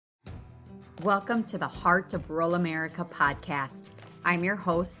Welcome to the Heart of Rural America podcast. I'm your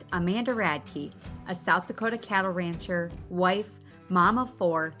host, Amanda Radke, a South Dakota cattle rancher, wife, mom of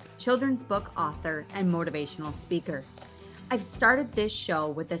four, children's book author, and motivational speaker. I've started this show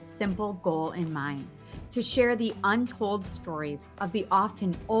with a simple goal in mind: to share the untold stories of the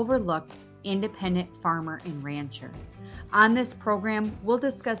often overlooked independent farmer and rancher. On this program, we'll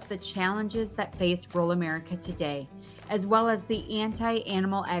discuss the challenges that face rural America today, as well as the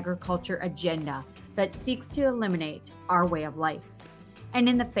anti-animal agriculture agenda that seeks to eliminate our way of life. And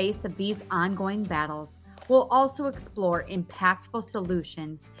in the face of these ongoing battles, we'll also explore impactful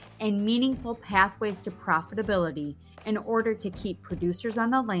solutions and meaningful pathways to profitability in order to keep producers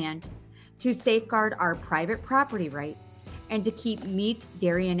on the land, to safeguard our private property rights, and to keep meat,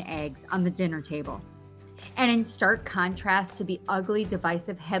 dairy, and eggs on the dinner table. And in stark contrast to the ugly,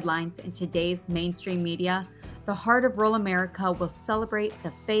 divisive headlines in today's mainstream media, the Heart of Rural America will celebrate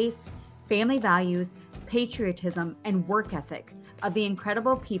the faith, family values, patriotism, and work ethic of the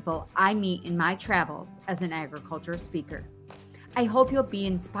incredible people I meet in my travels as an agriculture speaker. I hope you'll be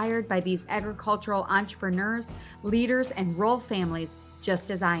inspired by these agricultural entrepreneurs, leaders, and rural families just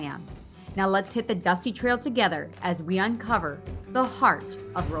as I am. Now let's hit the dusty trail together as we uncover the heart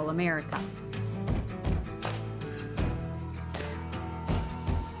of rural America.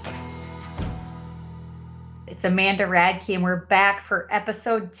 It's Amanda Radke, and we're back for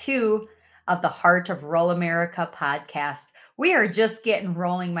episode 2 of the Heart of Rural America podcast. We are just getting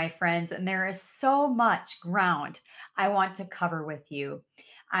rolling, my friends, and there is so much ground I want to cover with you.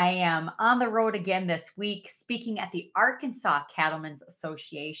 I am on the road again this week speaking at the Arkansas Cattlemen's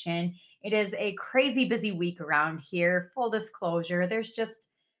Association. It is a crazy busy week around here. Full disclosure, there's just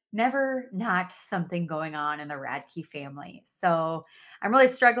never not something going on in the Radke family. So I'm really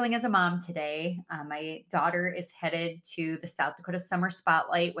struggling as a mom today. My daughter is headed to the South Dakota Summer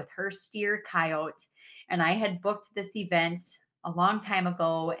Spotlight with her steer Coyote, and I had booked this event a long time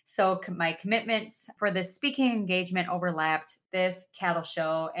ago. So my commitments for this speaking engagement overlapped this cattle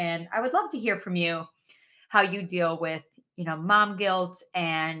show, and I would love to hear from you how you deal with, mom guilt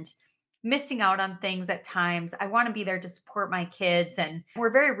and missing out on things at times. I want to be there to support my kids, and we're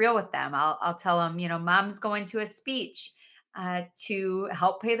very real with them. I'll tell them, mom's going to a speech to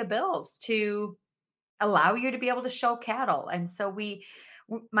help pay the bills, to allow you to be able to show cattle. And so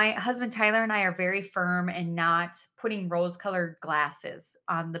my husband Tyler and I are very firm in not putting rose-colored glasses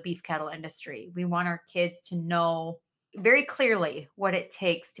on the beef cattle industry. We want our kids to know very clearly what it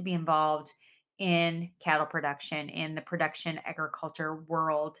takes to be involved in cattle production, in the production agriculture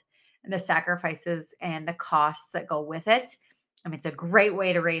world, and the sacrifices and the costs that go with it. I mean, it's a great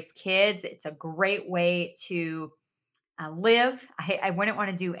way to raise kids. It's a great way to live. I wouldn't want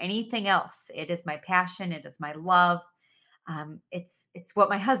to do anything else. It is my passion. It is my love. It's what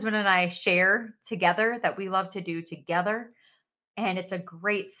my husband and I share together, that we love to do together. And it's a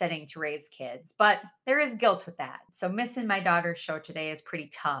great setting to raise kids, but there is guilt with that. So missing my daughter's show today is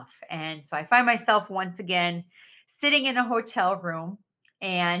pretty tough. And so I find myself once again sitting in a hotel room,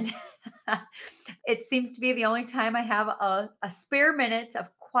 and it seems to be the only time I have a spare minute of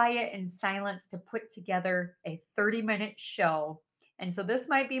quiet and silence to put together a 30-minute show. And so this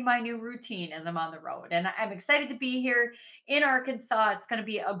might be my new routine as I'm on the road. And I'm excited to be here in Arkansas. It's going to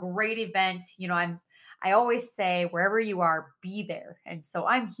be a great event. I always say, wherever you are, be there. And so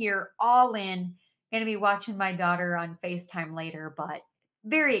I'm here all in, going to be watching my daughter on FaceTime later, but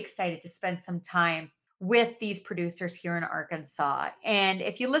very excited to spend some time with these producers here in Arkansas. And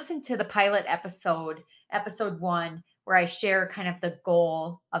if you listen to the pilot episode 1, where I share kind of the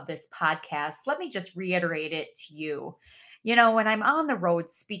goal of this podcast, let me just reiterate it to you. When I'm on the road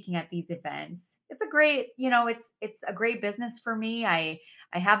speaking at these events, it's a great, it's a great business for me. I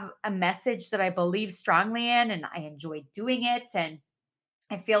have a message that I believe strongly in, and I enjoy doing it. And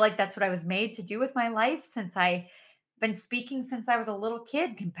I feel like that's what I was made to do with my life, since I've been speaking since I was a little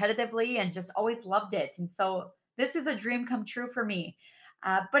kid, competitively, and just always loved it. And so this is a dream come true for me.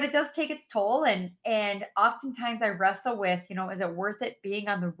 But it does take its toll. And oftentimes I wrestle with, is it worth it being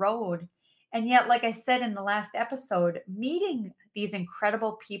on the road? And yet, like I said in the last episode, meeting these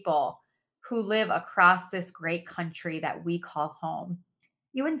incredible people who live across this great country that we call home,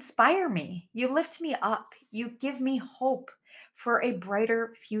 you inspire me. You lift me up. You give me hope for a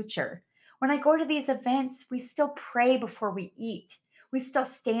brighter future. When I go to these events, we still pray before we eat. We still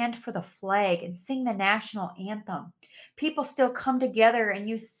stand for the flag and sing the national anthem. People still come together, and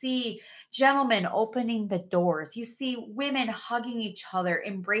you see gentlemen opening the doors. You see women hugging each other,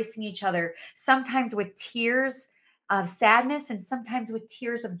 embracing each other, sometimes with tears of sadness and sometimes with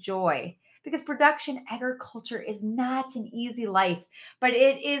tears of joy, because production agriculture is not an easy life, but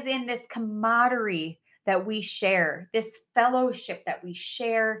it is in this camaraderie that we share, this fellowship that we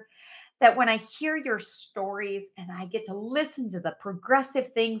share, that when I hear your stories and I get to listen to the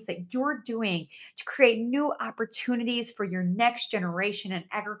progressive things that you're doing to create new opportunities for your next generation in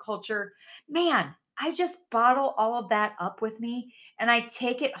agriculture, man, I just bottle all of that up with me and I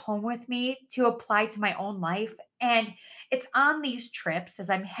take it home with me to apply to my own life. And it's on these trips as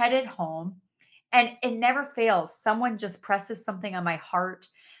I'm headed home. And it never fails. Someone just presses something on my heart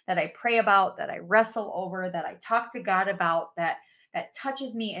that I pray about, that I wrestle over, that I talk to God about, that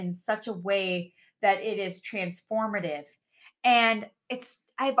touches me in such a way that it is transformative. And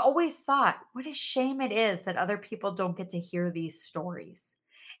I've always thought, what a shame it is that other people don't get to hear these stories.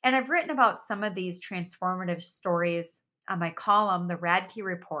 And I've written about some of these transformative stories on my column, The Radke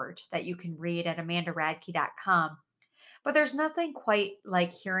Report, that you can read at amandaradke.com. But there's nothing quite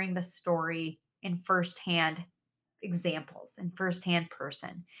like hearing the story in firsthand examples and firsthand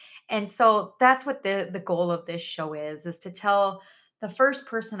person. And so that's what the goal of this show is to tell the first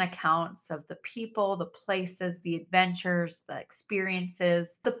person accounts of the people, the places, the adventures, the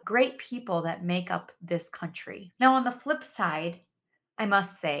experiences, the great people that make up this country. Now on the flip side, I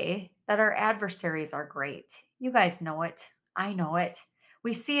must say that our adversaries are great. You guys know it. I know it.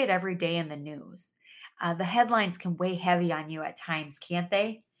 We see it every day in the news. The headlines can weigh heavy on you at times, can't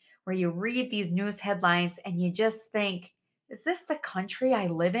they? Where you read these news headlines and you just think, is this the country I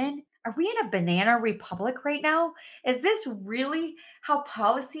live in? Are we in a banana republic right now? Is this really how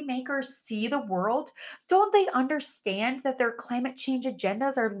policymakers see the world? Don't they understand that their climate change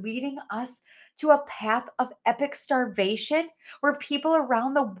agendas are leading us to a path of epic starvation where people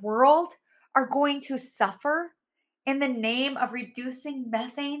around the world are going to suffer in the name of reducing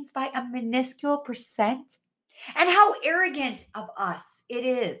methanes by a minuscule percent? And how arrogant of us it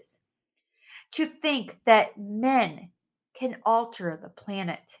is to think that men can alter the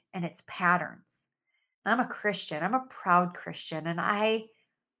planet and its patterns. I'm a Christian. I'm a proud Christian, and I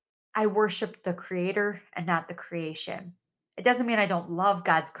worship the creator and not the creation. It doesn't mean I don't love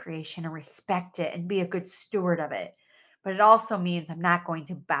God's creation and respect it and be a good steward of it, but it also means I'm not going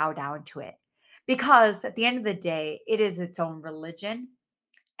to bow down to it. Because at the end of the day, it is its own religion,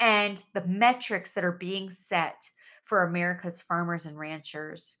 and the metrics that are being set for America's farmers and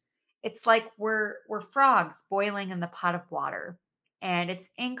ranchers, it's like we're frogs boiling in the pot of water. And it's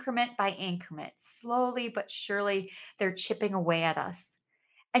increment by increment, slowly but surely, they're chipping away at us.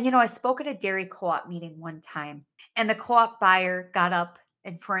 And I spoke at a dairy co-op meeting one time, and the co-op buyer got up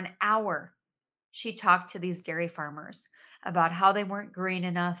and for an hour she talked to these dairy farmers about how they weren't green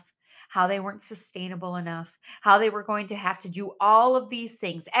enough, how they weren't sustainable enough, how they were going to have to do all of these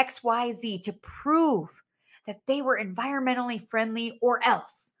things, XYZ, to prove that they were environmentally friendly, or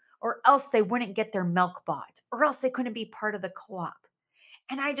else they wouldn't get their milk bought, or else they couldn't be part of the co op.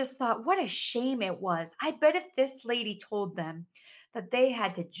 And I just thought, what a shame it was. I bet if this lady told them that they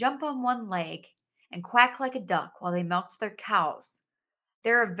had to jump on one leg and quack like a duck while they milked their cows,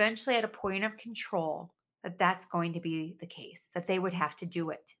 they're eventually at a point of control that that's going to be the case, that they would have to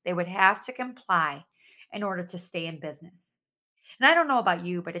do it. They would have to comply in order to stay in business. And I don't know about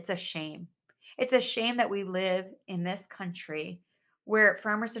you, but it's a shame. It's a shame that we live in this country where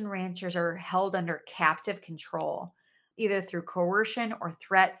farmers and ranchers are held under captive control, either through coercion or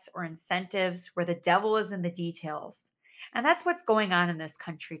threats or incentives, where the devil is in the details. And that's what's going on in this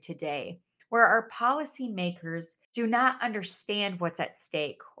country today, where our policymakers do not understand what's at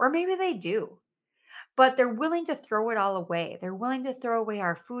stake, or maybe they do, but they're willing to throw it all away. They're willing to throw away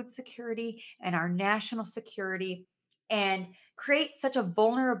our food security and our national security and create such a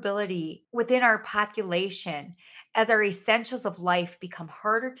vulnerability within our population as our essentials of life become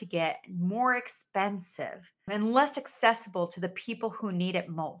harder to get, more expensive, and less accessible to the people who need it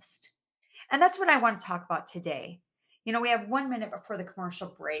most. And that's what I want to talk about today. We have 1 minute before the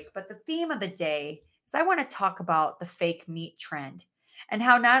commercial break, but the theme of the day is I want to talk about the fake meat trend and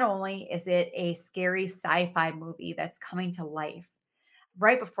how not only is it a scary sci fi movie that's coming to life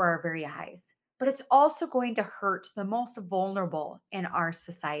right before our very eyes, but it's also going to hurt the most vulnerable in our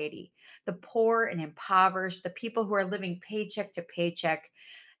society, the poor and impoverished, the people who are living paycheck to paycheck.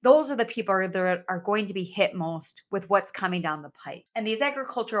 Those are the people that are going to be hit most with what's coming down the pipe. And these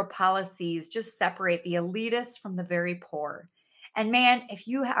agricultural policies just separate the elitists from the very poor. And man, if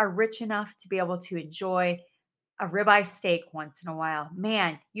you are rich enough to be able to enjoy a ribeye steak once in a while,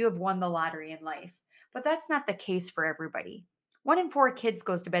 man, you have won the lottery in life. But that's not the case for everybody. One in four kids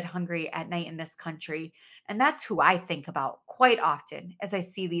goes to bed hungry at night in this country. And that's who I think about quite often as I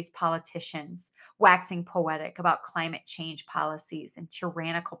see these politicians waxing poetic about climate change policies and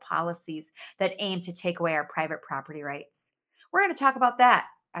tyrannical policies that aim to take away our private property rights. We're going to talk about that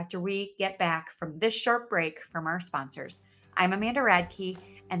after we get back from this short break from our sponsors. I'm Amanda Radke,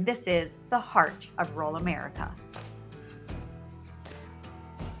 and this is the Heart of Rural America.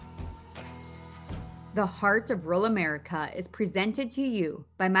 The Heart of Rural America is presented to you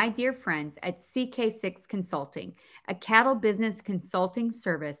by my dear friends at CK6 Consulting, a cattle business consulting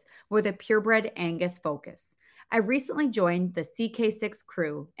service with a purebred Angus focus. I recently joined the CK6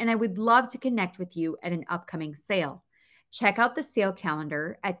 crew, and I would love to connect with you at an upcoming sale. Check out the sale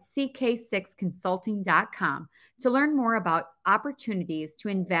calendar at ck6consulting.com to learn more about opportunities to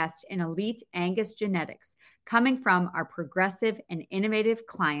invest in elite Angus genetics coming from our progressive and innovative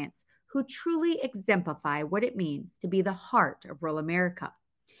clients who truly exemplify what it means to be the heart of rural America.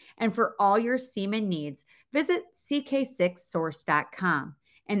 And for all your semen needs, visit ck6source.com,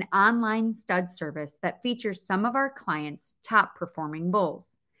 an online stud service that features some of our clients' top performing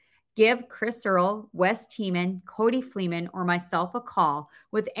bulls. Give Chris Earl, Wes Tiemann, Cody Fleeman, or myself a call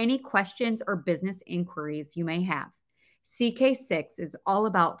with any questions or business inquiries you may have. CK6 is all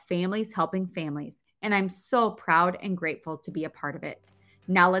about families helping families, and I'm so proud and grateful to be a part of it.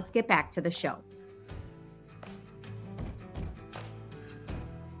 Now let's get back to the show.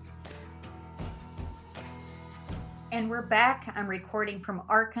 And we're back. I'm recording from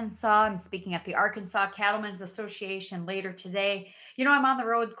Arkansas. I'm speaking at the Arkansas Cattlemen's Association later today. You know, I'm on the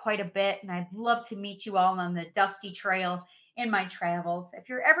road quite a bit, and I'd love to meet you all on the dusty trail in my travels. If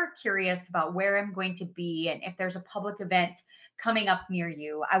you're ever curious about where I'm going to be and if there's a public event coming up near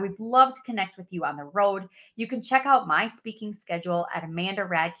you, I would love to connect with you on the road. You can check out my speaking schedule at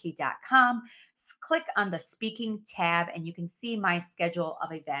amandaradke.com. Click on the speaking tab and you can see my schedule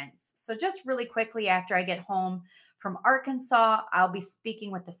of events. So just really quickly after I get home from Arkansas, I'll be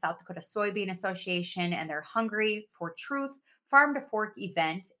speaking with the South Dakota Soybean Association and their Hungry for Truth Farm to Fork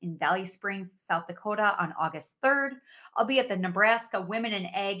event in Valley Springs, South Dakota on August 3rd. I'll be at the Nebraska Women in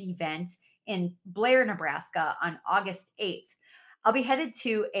Ag event in Blair, Nebraska on August 8th. I'll be headed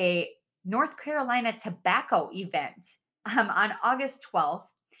to a North Carolina tobacco event on August 12th.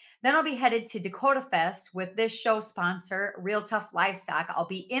 Then I'll be headed to Dakota Fest with this show sponsor, Real Tough Livestock. I'll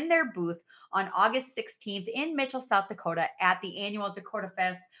be in their booth on August 16th in Mitchell, South Dakota at the annual Dakota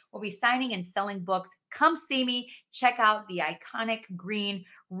Fest. We'll be signing and selling books. Come see me. Check out the iconic green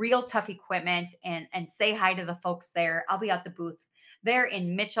Real Tough equipment and say hi to the folks there. I'll be at the booth there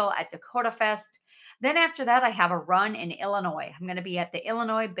in Mitchell at Dakota Fest. Then after that, I have a run in Illinois. I'm going to be at the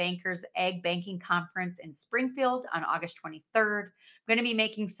Illinois Bankers Ag Banking Conference in Springfield on August 23rd. I'm going to be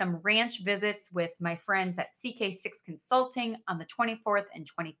making some ranch visits with my friends at CK6 Consulting on the 24th and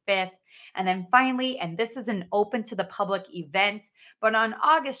 25th. And then finally, and this is an open to the public event, but on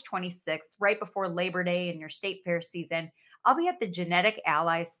August 26th, right before Labor Day and your state fair season, I'll be at the Genetic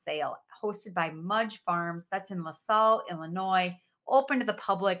Allies sale hosted by Mudge Farms. That's in LaSalle, Illinois. Open to the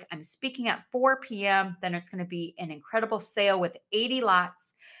public. I'm speaking at 4 p.m. Then it's going to be an incredible sale with 80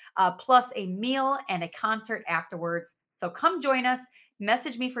 lots, plus a meal and a concert afterwards. So come join us.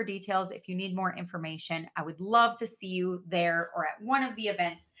 Message me for details if you need more information. I would love to see you there or at one of the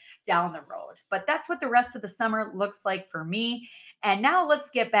events down the road. But that's what the rest of the summer looks like for me. And now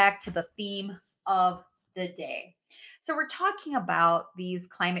let's get back to the theme of the day. So we're talking about these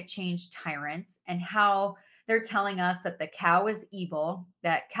climate change tyrants and how they're telling us that the cow is evil,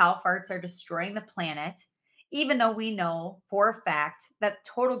 that cow farts are destroying the planet, even though we know for a fact that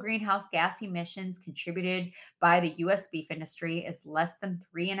total greenhouse gas emissions contributed by the US beef industry is less than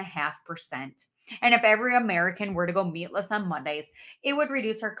 3.5%. And if every American were to go meatless on Mondays, it would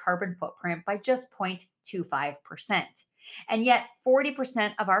reduce our carbon footprint by just 0.25%. And yet,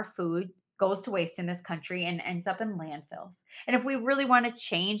 40% of our food goes to waste in this country and ends up in landfills. And if we really want to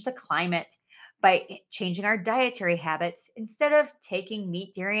change the climate, by changing our dietary habits instead of taking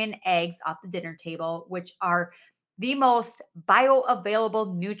meat, dairy, and eggs off the dinner table, which are the most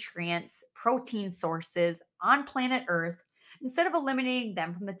bioavailable nutrients, protein sources on planet Earth. Instead of eliminating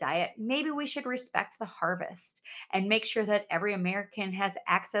them from the diet, maybe we should respect the harvest and make sure that every American has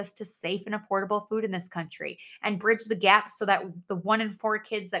access to safe and affordable food in this country and bridge the gap so that the 1 in 4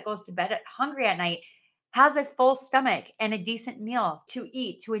 kids that goes to bed hungry at night has a full stomach and a decent meal to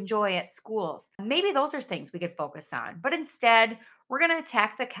eat, to enjoy at schools. Maybe those are things we could focus on. But instead, we're going to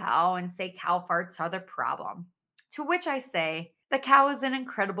attack the cow and say cow farts are the problem. To which I say, the cow is an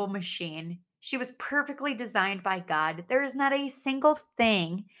incredible machine. She was perfectly designed by God. There is not a single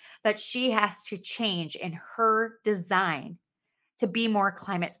thing that she has to change in her design to be more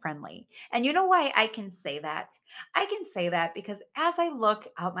climate friendly. And you know why I can say that? I can say that because as I look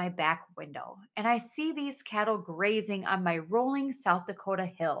out my back window and I see these cattle grazing on my rolling South Dakota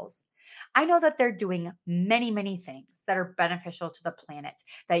hills, I know that they're doing many, many things that are beneficial to the planet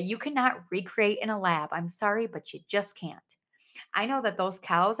that you cannot recreate in a lab. I'm sorry, but you just can't. I know that those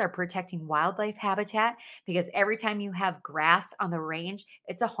cows are protecting wildlife habitat because every time you have grass on the range,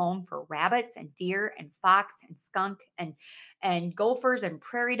 it's a home for rabbits and deer and fox and skunk and gophers and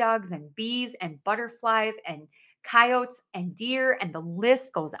prairie dogs and bees and butterflies and coyotes and deer, and the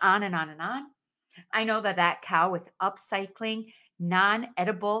list goes on and on and on. I know that that cow is upcycling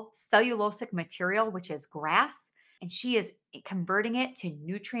non-edible cellulosic material, which is grass, and she is converting it to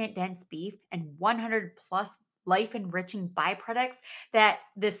nutrient dense beef and 100 plus life enriching byproducts that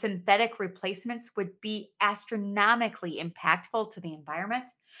the synthetic replacements would be astronomically impactful to the environment.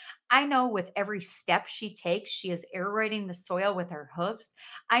 I know with every step she takes, she is aerating the soil with her hooves.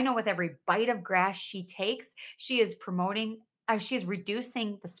 I know with every bite of grass she takes, she is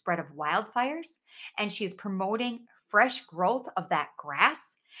reducing the spread of wildfires, and she is promoting fresh growth of that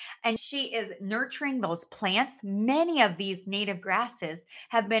grass. And she is nurturing those plants. Many of these native grasses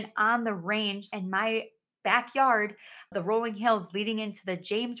have been on the range in my backyard, the rolling hills leading into the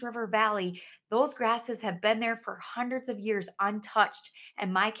James River Valley. Those grasses have been there for hundreds of years untouched,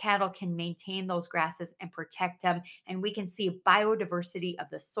 and my cattle can maintain those grasses and protect them. And we can see biodiversity of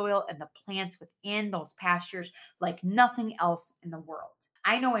the soil and the plants within those pastures like nothing else in the world.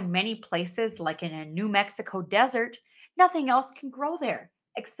 I know in many places, like in a New Mexico desert, nothing else can grow there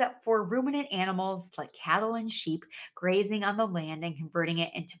except for ruminant animals like cattle and sheep grazing on the land and converting it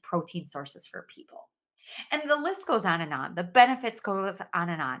into protein sources for people. And the list goes on and on. The benefits goes on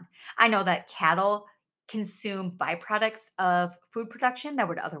and on. I know that cattle consume byproducts of food production that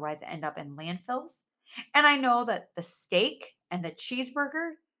would otherwise end up in landfills. And I know that the steak and the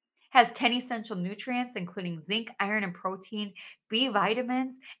cheeseburger has 10 essential nutrients, including zinc, iron, and protein, B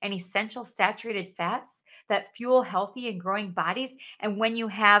vitamins, and essential saturated fats that fuel healthy and growing bodies. And when you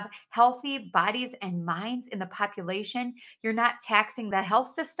have healthy bodies and minds in the population, you're not taxing the health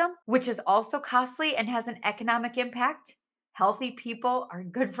system, which is also costly and has an economic impact. Healthy people are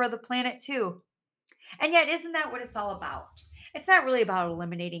good for the planet too. And yet, isn't that what it's all about? It's not really about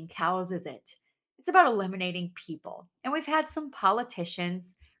eliminating cows, is it? It's about eliminating people. And we've had some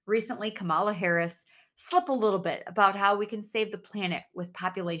politicians, recently Kamala Harris, slip a little bit about how we can save the planet with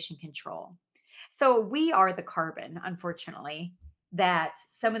population control. So we are the carbon, unfortunately, that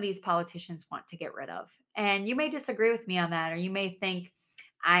some of these politicians want to get rid of. And you may disagree with me on that, or you may think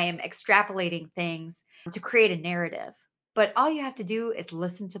I am extrapolating things to create a narrative. But all you have to do is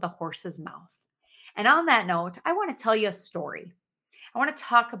listen to the horse's mouth. And on that note, I want to tell you a story. I want to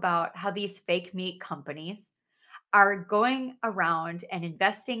talk about how these fake meat companies are going around and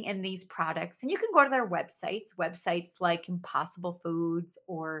investing in these products. And you can go to their websites like Impossible Foods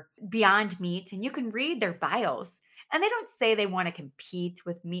or Beyond Meat, and you can read their bios. And they don't say they want to compete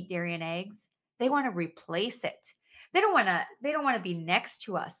with meat, dairy, and eggs. They want to replace it. They don't want to be next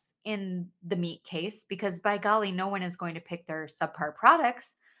to us in the meat case because by golly, no one is going to pick their subpar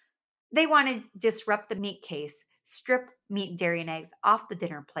products. They want to disrupt the meat case, strip meat, dairy, and eggs off the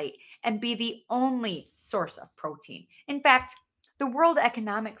dinner plate, and be the only source of protein. In fact, the World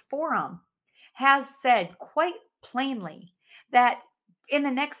Economic Forum has said quite plainly that in the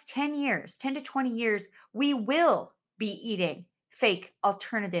next 10 years, 10 to 20 years, we will be eating fake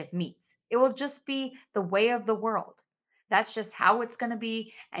alternative meats. It will just be the way of the world. That's just how it's going to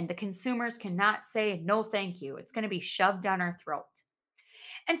be. And the consumers cannot say, no, thank you. It's going to be shoved down our throat.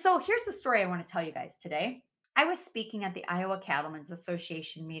 And so here's the story I want to tell you guys today. I was speaking at the Iowa Cattlemen's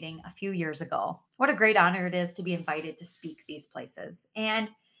Association meeting a few years ago. What a great honor it is to be invited to speak these places. And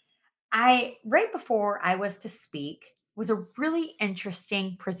right before I was to speak, was a really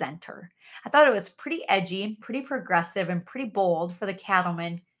interesting presenter. I thought it was pretty edgy and pretty progressive and pretty bold for the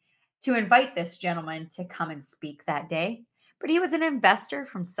cattlemen to invite this gentleman to come and speak that day. But he was an investor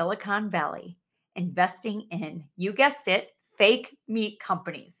from Silicon Valley, investing in, you guessed it, fake meat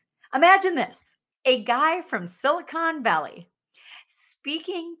companies. Imagine this, a guy from Silicon Valley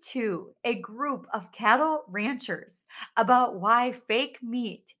speaking to a group of cattle ranchers about why fake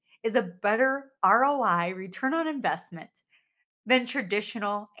meat is a better ROI, return on investment, than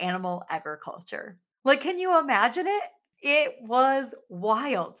traditional animal agriculture. Like, can you imagine it? It was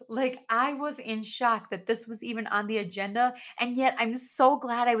wild. Like, I was in shock that this was even on the agenda. And yet, I'm so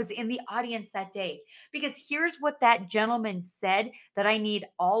glad I was in the audience that day because here's what that gentleman said that I need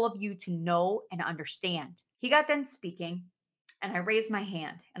all of you to know and understand. He got done speaking, and I raised my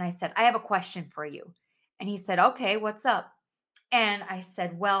hand and I said, I have a question for you. And he said, okay, what's up? And I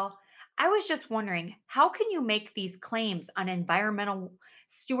said, well, I was just wondering, how can you make these claims on environmental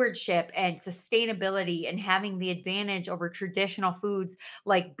stewardship and sustainability and having the advantage over traditional foods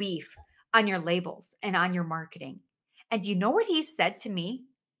like beef on your labels and on your marketing? And do you know what he said to me?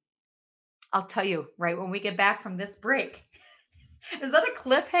 I'll tell you right when we get back from this break. Is that a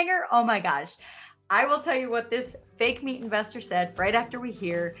cliffhanger? Oh my gosh. I will tell you what this fake meat investor said right after we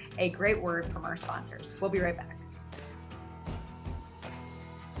hear a great word from our sponsors. We'll be right back.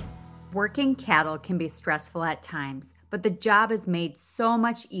 Working cattle can be stressful at times, but the job is made so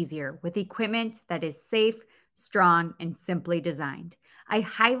much easier with equipment that is safe, strong, and simply designed. I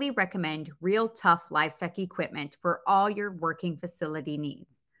highly recommend Real Tough livestock equipment for all your working facility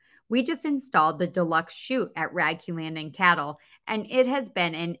needs. We just installed the deluxe chute at Radke Land and Cattle, and it has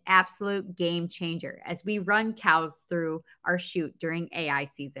been an absolute game changer as we run cows through our chute during AI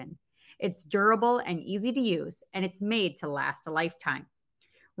season. It's durable and easy to use, and it's made to last a lifetime.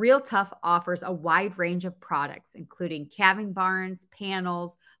 Real Tough offers a wide range of products, including calving barns,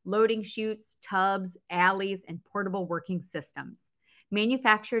 panels, loading chutes, tubs, alleys, and portable working systems.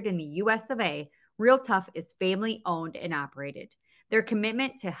 Manufactured in the US of A, Real Tough is family owned and operated. Their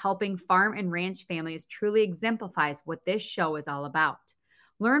commitment to helping farm and ranch families truly exemplifies what this show is all about.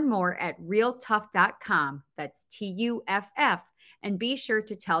 Learn more at realtough.com, that's TUFF, and be sure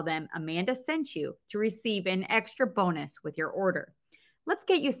to tell them Amanda sent you to receive an extra bonus with your order. Let's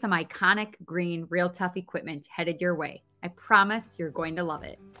get you some iconic green Real Tough equipment headed your way. I promise you're going to love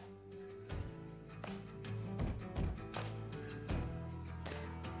it.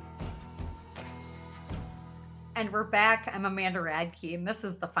 And we're back. I'm Amanda Radke, and this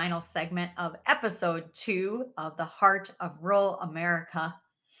is the final segment of episode 2 of The Heart of Rural America.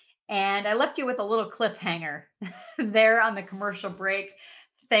 And I left you with a little cliffhanger there on the commercial break.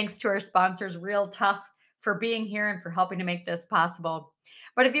 Thanks to our sponsors, Real Tough, for being here and for helping to make this possible.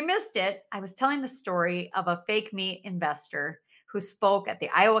 But if you missed it, I was telling the story of a fake meat investor who spoke at the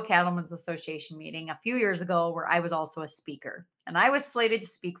Iowa Cattlemen's Association meeting a few years ago, where I was also a speaker. And I was slated to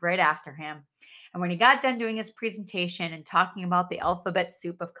speak right after him. And when he got done doing his presentation and talking about the alphabet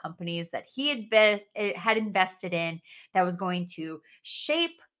soup of companies that he had invested in that was going to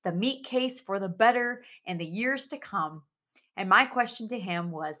shape the meat case for the better in the years to come. And my question to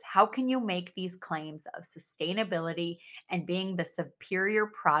him was, how can you make these claims of sustainability and being the superior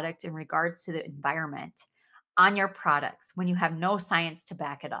product in regards to the environment on your products when you have no science to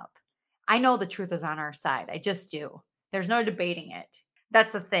back it up? I know the truth is on our side. I just do. There's no debating it.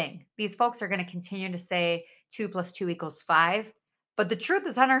 That's the thing. These folks are going to continue to say 2 plus 2 equals 5. But the truth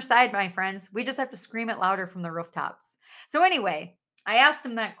is on our side, my friends. We just have to scream it louder from the rooftops. So, anyway, I asked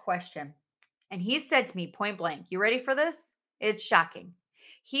him that question, and he said to me point blank, you ready for this? It's shocking.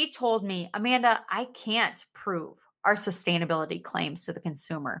 He told me, Amanda, I can't prove our sustainability claims to the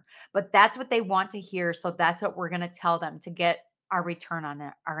consumer, but that's what they want to hear. So that's what we're going to tell them to get our return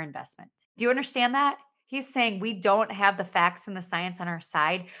on our investment. Do you understand that? He's saying we don't have the facts and the science on our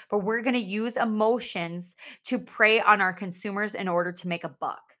side, but we're going to use emotions to prey on our consumers in order to make a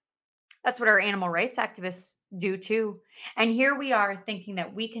buck. That's what our animal rights activists do too. And here we are thinking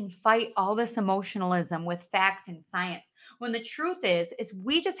that we can fight all this emotionalism with facts and science. When the truth is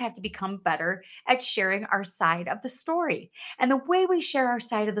we just have to become better at sharing our side of the story. And the way we share our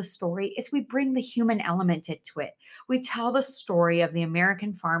side of the story is we bring the human element into it. We tell the story of the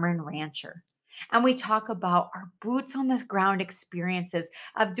American farmer and rancher. And we talk about our boots on the ground experiences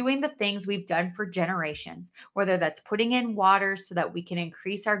of doing the things we've done for generations, whether that's putting in water so that we can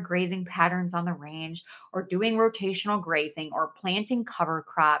increase our grazing patterns on the range, or doing rotational grazing, or planting cover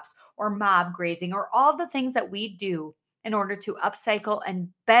crops, or mob grazing, or all the things that we do in order to upcycle and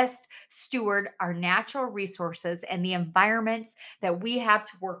best steward our natural resources and the environments that we have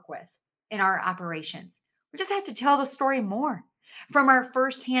to work with in our operations. We just have to tell the story more from our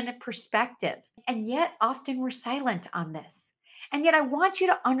firsthand perspective. And yet, often we're silent on this. And yet, I want you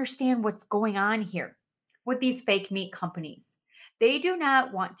to understand what's going on here with these fake meat companies. They do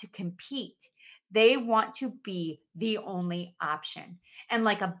not want to compete, they want to be the only option. And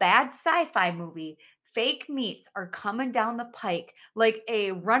like a bad sci fi movie, fake meats are coming down the pike like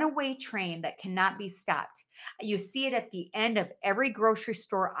a runaway train that cannot be stopped. You see it at the end of every grocery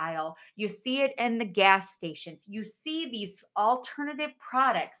store aisle. You see it in the gas stations. You see these alternative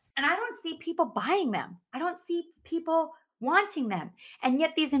products, and I don't see people buying them. I don't see people wanting them. And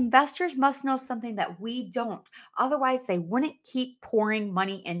yet, these investors must know something that we don't. Otherwise, they wouldn't keep pouring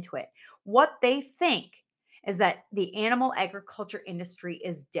money into it. What they think is that the animal agriculture industry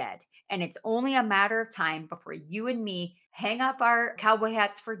is dead. And it's only a matter of time before you and me hang up our cowboy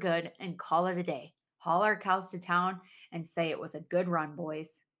hats for good and call it a day. Haul our cows to town and say it was a good run,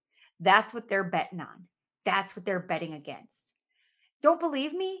 boys. That's what they're betting on. That's what they're betting against. Don't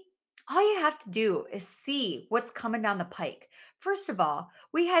believe me? All you have to do is see what's coming down the pike. First of all,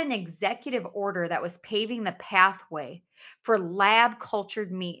 we had an executive order that was paving the pathway for lab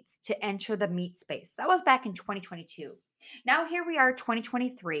cultured meats to enter the meat space. That was back in 2022. Now, here we are,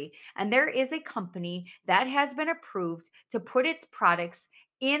 2023, and there is a company that has been approved to put its products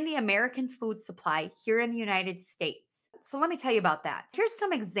in the American food supply here in the United States. So, let me tell you about that. Here's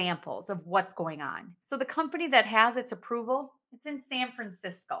some examples of what's going on. So, the company that has its approval, it's in San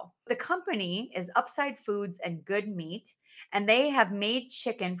Francisco. The company is Upside Foods and Good Meat, and they have made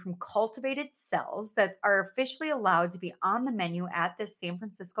chicken from cultivated cells that are officially allowed to be on the menu at this San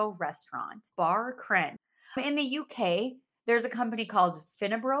Francisco restaurant, Bar Cren. In the UK, there's a company called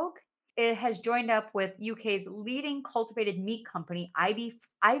Finnebrogue. It has joined up with UK's leading cultivated meat company,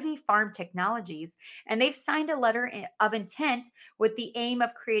 Ivy Farm Technologies, and they've signed a letter of intent with the aim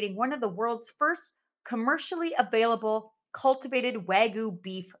of creating one of the world's first commercially available cultivated Wagyu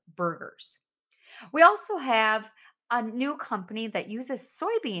beef burgers. We also have a new company that uses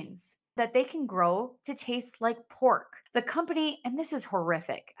soybeans that they can grow to taste like pork. The company, and this is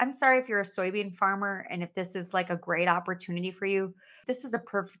horrific. I'm sorry if you're a soybean farmer and if this is like a great opportunity for you. This is a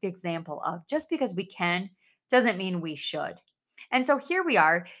perfect example of just because we can doesn't mean we should. And so here we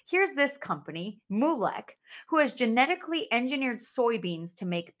are. Here's this company, Mulek, who has genetically engineered soybeans to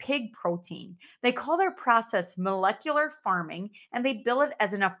make pig protein. They call their process molecular farming, and they bill it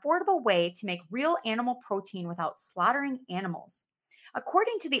as an affordable way to make real animal protein without slaughtering animals.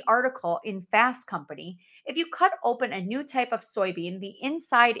 According to the article in Fast Company, if you cut open a new type of soybean, the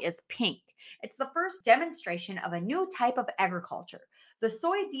inside is pink. It's the first demonstration of a new type of agriculture. The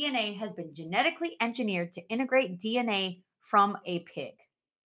soy DNA has been genetically engineered to integrate DNA from a pig.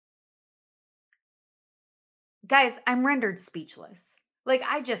 Guys, I'm rendered speechless. Like,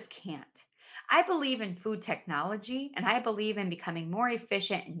 I just can't. I believe in food technology and I believe in becoming more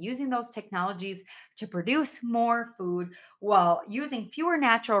efficient and using those technologies to produce more food while using fewer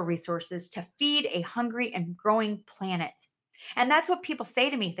natural resources to feed a hungry and growing planet. And that's what people say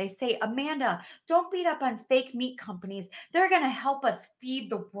to me. They say, Amanda, don't beat up on fake meat companies. They're going to help us feed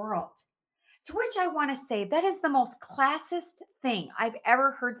the world. To which I want to say that is the most classist thing I've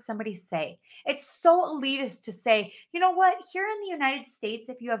ever heard somebody say. It's so elitist to say, you know what, here in the United States,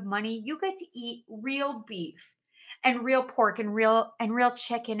 if you have money, you get to eat real beef and real pork and real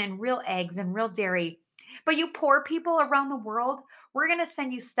chicken and real eggs and real dairy. But you poor people around the world, we're going to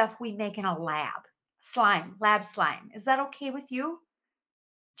send you stuff we make in a lab. Lab slime. Is that okay with you?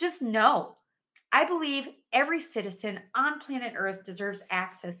 Just know I believe every citizen on planet Earth deserves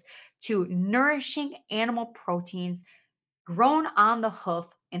access to nourishing animal proteins grown on the hoof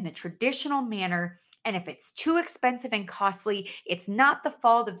in the traditional manner. And if it's too expensive and costly, it's not the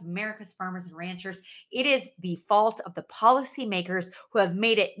fault of America's farmers and ranchers. It is the fault of the policymakers who have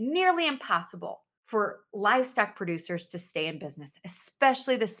made it nearly impossible for livestock producers to stay in business,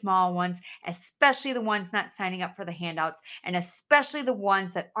 especially the small ones, especially the ones not signing up for the handouts, and especially the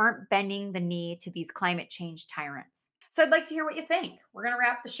ones that aren't bending the knee to these climate change tyrants. So I'd like to hear what you think. We're going to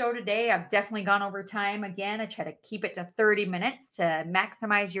wrap the show today. I've definitely gone over time again. I try to keep it to 30 minutes to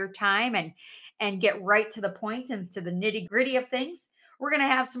maximize your time and get right to the point and to the nitty-gritty of things. We're going to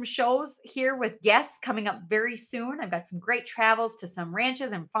have some shows here with guests coming up very soon. I've got some great travels to some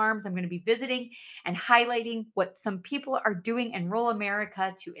ranches and farms I'm going to be visiting and highlighting what some people are doing in rural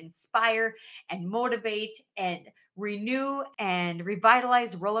America to inspire and motivate and renew and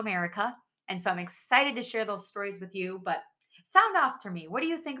revitalize rural America. And so I'm excited to share those stories with you, but sound off to me. What do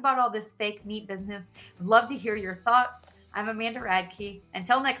you think about all this fake meat business? I'd love to hear your thoughts. I'm Amanda Radke.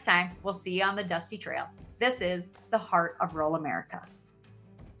 Until next time, we'll see you on the dusty trail. This is the Heart of Rural America.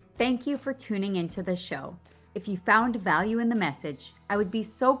 Thank you for tuning into the show. If you found value in the message, I would be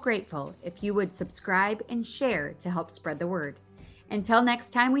so grateful if you would subscribe and share to help spread the word. Until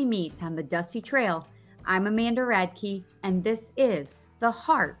next time we meet on the dusty trail, I'm Amanda Radke, and this is the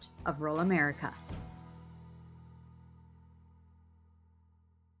Heart of Rural America.